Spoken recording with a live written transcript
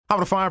Top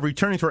of 5,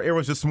 returning to our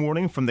airways this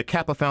morning from the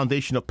Kappa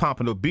Foundation of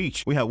Pompano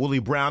Beach. We have Willie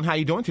Brown. How are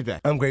you doing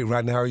today? I'm great,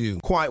 Rodney. How are you?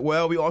 Quite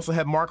well. We also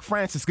have Mark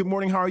Francis. Good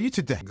morning. How are you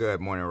today?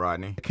 Good morning,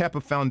 Rodney. The Kappa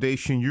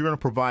Foundation, you're going to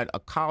provide a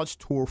college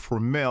tour for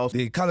males.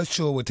 The college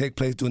tour will take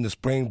place during the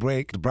spring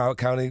break. The Broward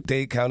County,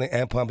 Dade County,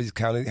 and Palm Beach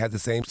County has the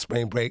same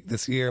spring break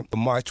this year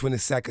from March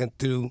 22nd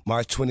through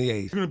March 28th.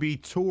 You're going to be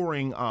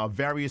touring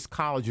various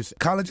colleges.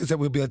 Colleges that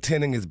we'll be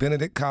attending is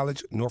Benedict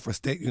College, Norfolk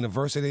State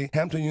University,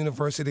 Hampton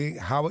University,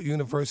 Howard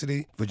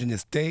University, Virginia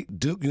State,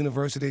 Duke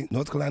University,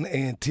 North Carolina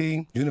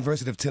A&T,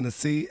 University of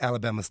Tennessee,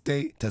 Alabama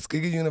State,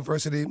 Tuskegee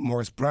University,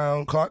 Morris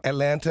Brown, Clark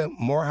Atlanta,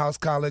 Morehouse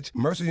College,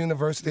 Mercer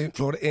University,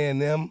 Florida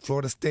A&M,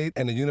 Florida State,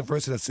 and the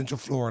University of Central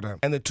Florida.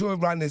 And the tour,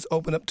 Rodney, is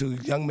open up to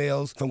young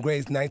males from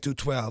grades 9 through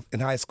 12 in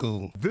high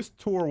school. This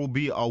tour will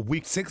be a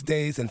week, 6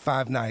 days and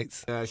 5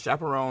 nights.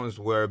 Chaperones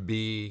will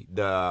be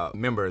the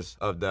members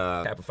of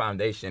the Kappa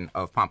Foundation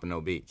of Pompano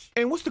Beach.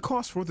 And what's the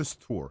cost for this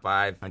tour?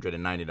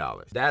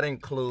 $590. That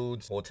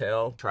includes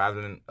hotel,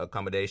 traveling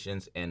accommodations,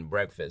 and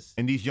breakfast.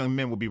 And these young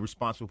men will be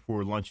responsible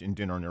for lunch and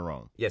dinner on their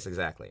own? Yes,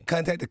 exactly.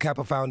 Contact the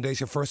Kappa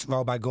Foundation, first of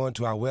all, by going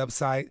to our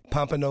website,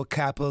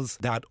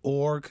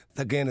 pompanokappas.org.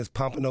 Again, it's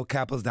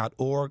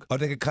pompanokappas.org. Or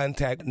they can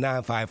contact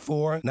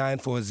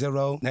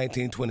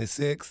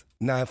 954-940-1926.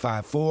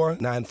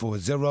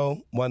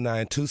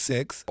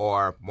 954-940-1926.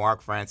 Or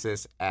Mark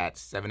Francis at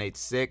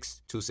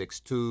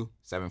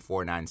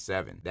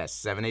 786-262-7497. That's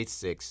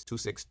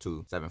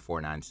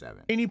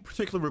 786-262-7497. Any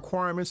particular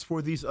requirements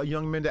for these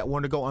young men that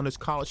want to go on this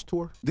college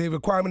tour? The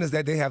requirement is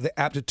that they have the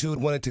aptitude,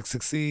 wanted to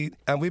succeed.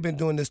 And we've been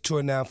doing this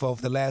tour now for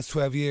over the last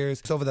 12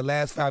 years. So over the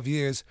last 5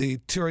 years, the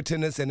tour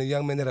attendants and the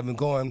young men that have been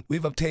going,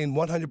 we've obtained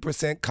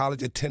 100%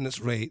 college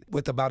attendance rate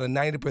with about a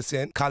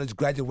 90% college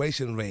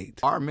graduation rate.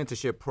 Our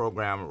mentorship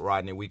program,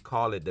 Rodney, we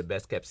call it the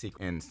best kept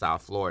secret in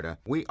South Florida.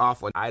 We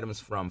offer items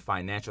from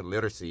financial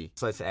literacy,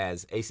 such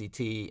as ACT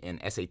and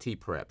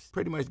SAT preps.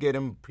 Pretty much get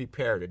them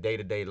prepared for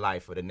day-to-day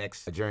life for the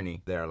next journey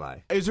of their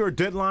life. Is there a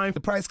deadline? The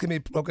price can be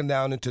broken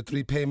down into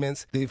 3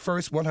 payments. The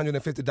first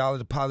 $150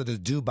 deposit is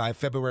due by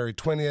February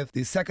 20th.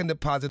 The second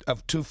deposit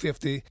of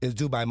 $250 is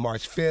due by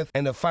March 5th.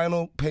 And the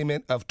final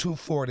payment of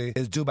 $240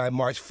 is due by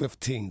March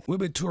 15th. We'll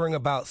be touring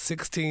about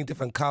 16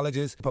 different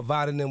colleges,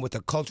 providing them with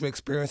a cultural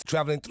experience,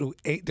 traveling through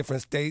 8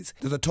 different states.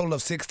 There's a total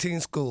of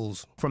 16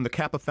 schools. From the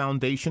Kappa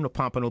Foundation of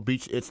Pompano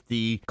Beach, it's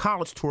the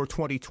College Tour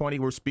 2020.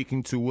 We're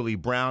speaking to Willie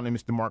Brown and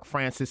Mr. Mark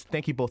Francis.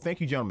 Thank you both. Thank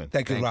you, gentlemen.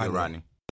 Thank you, Rodney.